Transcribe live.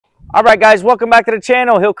All right, guys, welcome back to the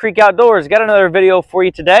channel, Hill Creek Outdoors. Got another video for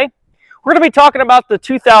you today. We're going to be talking about the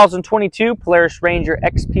 2022 Polaris Ranger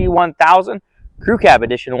XP 1000 Crew Cab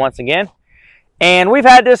Edition once again. And we've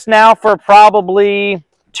had this now for probably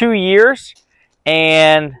 2 years.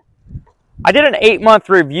 And I did an 8-month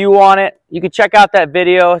review on it. You can check out that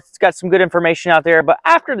video. It's got some good information out there. But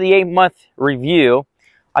after the 8-month review,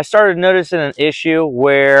 I started noticing an issue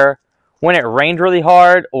where when it rained really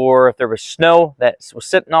hard, or if there was snow that was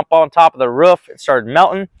sitting up on top of the roof, it started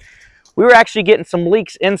melting. We were actually getting some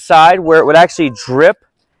leaks inside where it would actually drip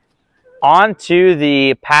onto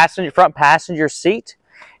the front passenger seat.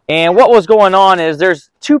 And what was going on is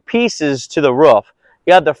there's two pieces to the roof.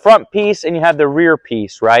 You have the front piece and you have the rear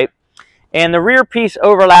piece, right? And the rear piece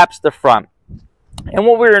overlaps the front. And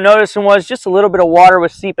what we were noticing was just a little bit of water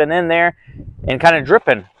was seeping in there and kind of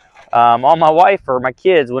dripping on my wife or my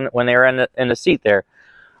kids when they were in the seat there.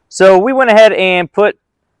 So we went ahead and put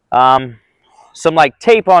some like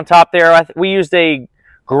tape on top there. We used a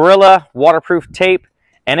Gorilla waterproof tape,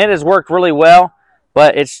 and it has worked really well,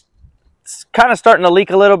 but it's kind of starting to leak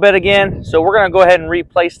a little bit again. So we're going to go ahead and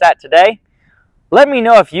replace that today. Let me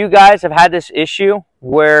know if you guys have had this issue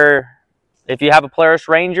where if you have a Polaris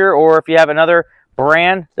Ranger or if you have another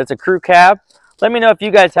brand that's a crew cab. Let me know if you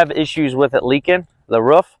guys have issues with it leaking the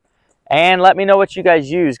roof. And let me know what you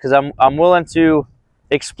guys use, because I'm willing to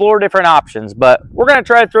explore different options. But we're going to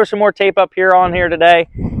try to throw some more tape up here on here today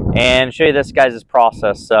and show you this guys'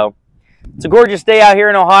 process. So it's a gorgeous day out here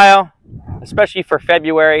in Ohio, especially for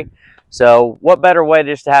February. So what better way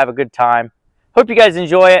just to have a good time. Hope you guys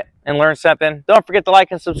enjoy it and learn something. Don't forget to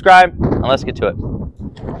like and subscribe, and let's get to it.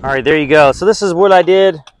 All right, there you go. So this is what I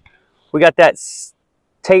did. We got that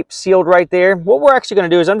tape sealed right there. What we're actually going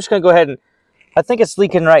to do is I'm just going to go ahead and, I think it's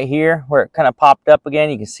leaking right here where it kind of popped up again.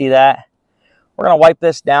 You can see that. We're going to wipe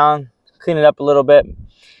this down, clean it up a little bit.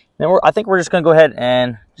 Then I think we're just going to go ahead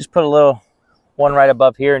and just put a little one right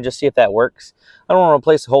above here and just see if that works. I don't want to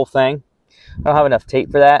replace the whole thing. I don't have enough tape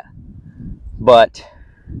for that. But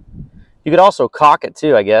you could also caulk it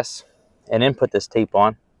too, I guess, and then put this tape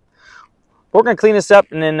on. We're going to clean this up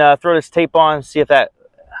and then throw this tape on and see if that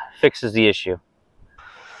fixes the issue.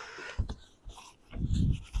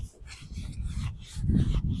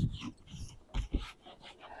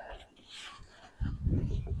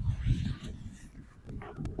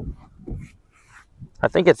 I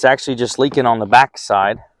think it's actually just leaking on the back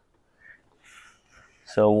side.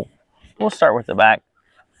 So we'll start with the back.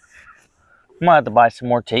 I might have to buy some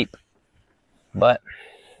more tape, but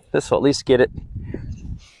this will at least get it.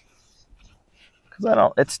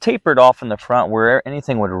 Because it's tapered off in the front where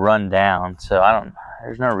anything would run down. So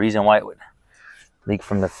there's no reason why it would leak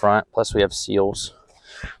from the front. Plus we have seals.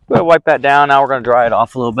 We're gonna wipe that down. Now we're gonna dry it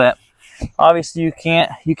off a little bit. Obviously you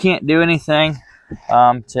can't do anything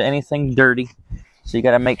to anything dirty. So you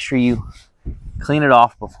got to make sure you clean it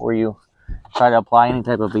off before you try to apply any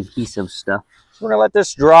type of adhesive stuff. So we're going to let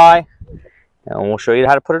this dry, and we'll show you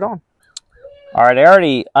how to put it on. All right, I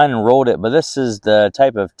already unrolled it, but this is the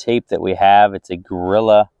type of tape that we have. It's a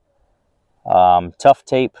Gorilla tough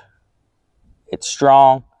tape. It's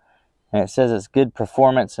strong, and it says it's good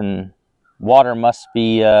performance, and water must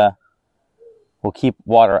be, will keep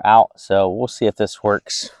water out. So we'll see if this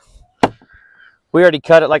works. We already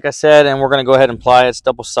cut it, like I said, and we're going to go ahead and apply it. It's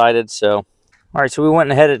double-sided, so. All right, so we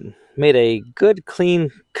went ahead and made a good,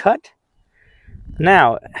 clean cut.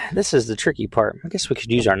 Now, this is the tricky part. I guess we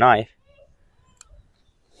could use our knife.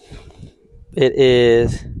 It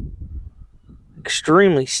is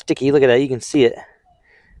extremely sticky. Look at that. You can see it.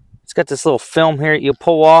 It's got this little film here that you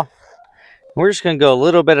pull off. We're just going to go a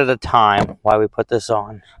little bit at a time while we put this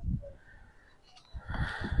on.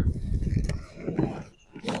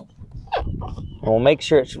 We'll make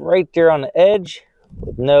sure it's right there on the edge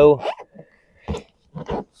with no,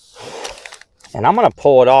 and I'm going to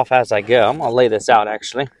pull it off as I go. I'm going to lay this out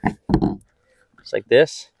actually, just like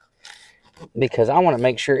this, because I want to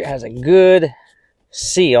make sure it has a good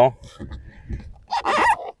seal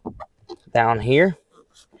down here.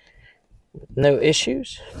 No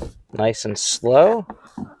issues. Nice and slow.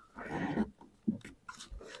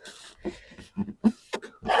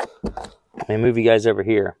 Let me move you guys over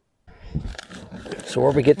here. So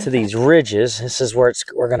where we get to these ridges, this is where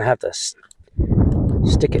we're going to have to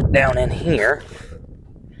stick it down in here.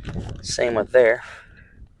 Same with there.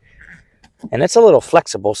 And it's a little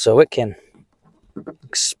flexible, so it can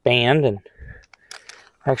expand and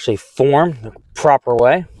actually form the proper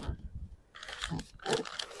way.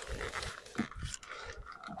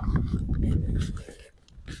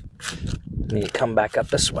 Need to come back up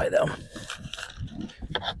this way though.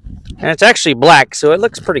 And it's actually black, so it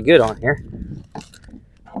looks pretty good on here.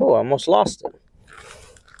 Oh, I almost lost it.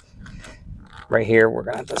 Right here, we're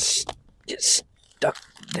going to have to get stuck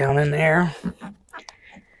down in there.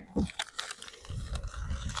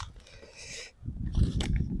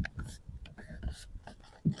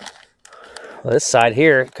 Well, this side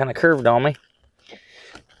here kind of curved on me.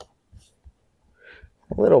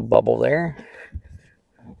 A little bubble there.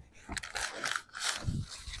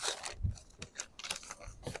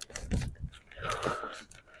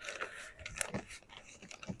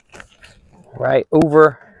 Right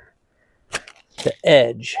over the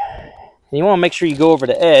edge. And you want to make sure you go over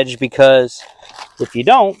the edge, because if you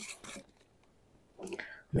don't,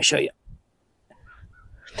 let me show you.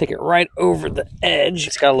 Take it right over the edge.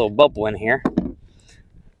 It's got a little bubble in here.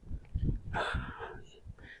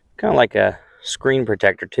 Kind of like a screen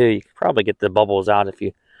protector too. You can probably get the bubbles out if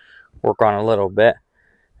you work on it a little bit.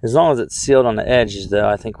 As long as it's sealed on the edges though,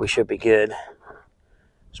 I think we should be good.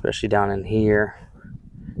 Especially down in here.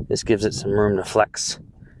 This gives it some room to flex.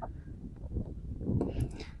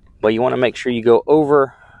 But you want to make sure you go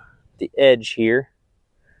over the edge here.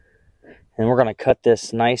 And we're going to cut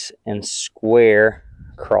this nice and square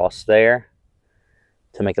across there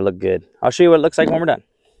to make it look good. I'll show you what it looks like when we're done.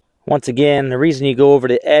 Once again, the reason you go over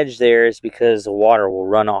the edge there is because the water will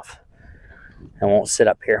run off and won't sit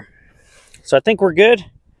up here. So I think we're good.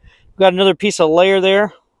 We've got another piece of layer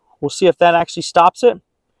there. We'll see if that actually stops it.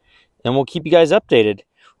 And we'll keep you guys updated.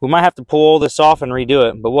 We might have to pull all this off and redo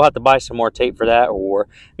it, but we'll have to buy some more tape for that, or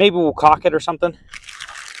maybe we'll caulk it or something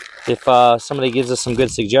if somebody gives us some good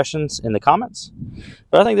suggestions in the comments.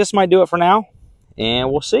 But I think this might do it for now, and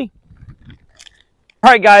we'll see. All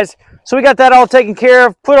right, guys, so we got that all taken care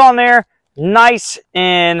of, put on there, nice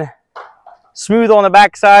and smooth on the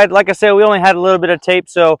back side. Like I said, we only had a little bit of tape,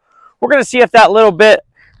 so we're going to see if that little bit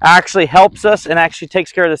actually helps us and actually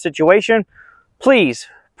takes care of the situation. Please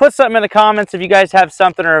put something in the comments if you guys have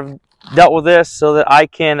something or have dealt with this, so that I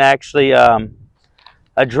can actually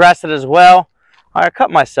address it as well. I cut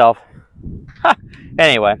myself.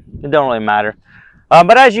 Anyway, it don't really matter.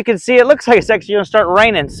 But as you can see, it looks like it's actually going to start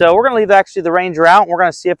raining. So we're going to leave actually the Ranger out. And we're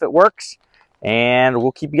going to see if it works. And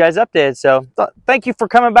we'll keep you guys updated. So thank you for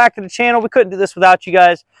coming back to the channel. We couldn't do this without you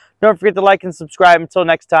guys. Don't forget to like and subscribe. Until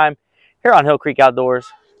next time, here on Hill Creek Outdoors.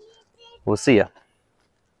 We'll see ya.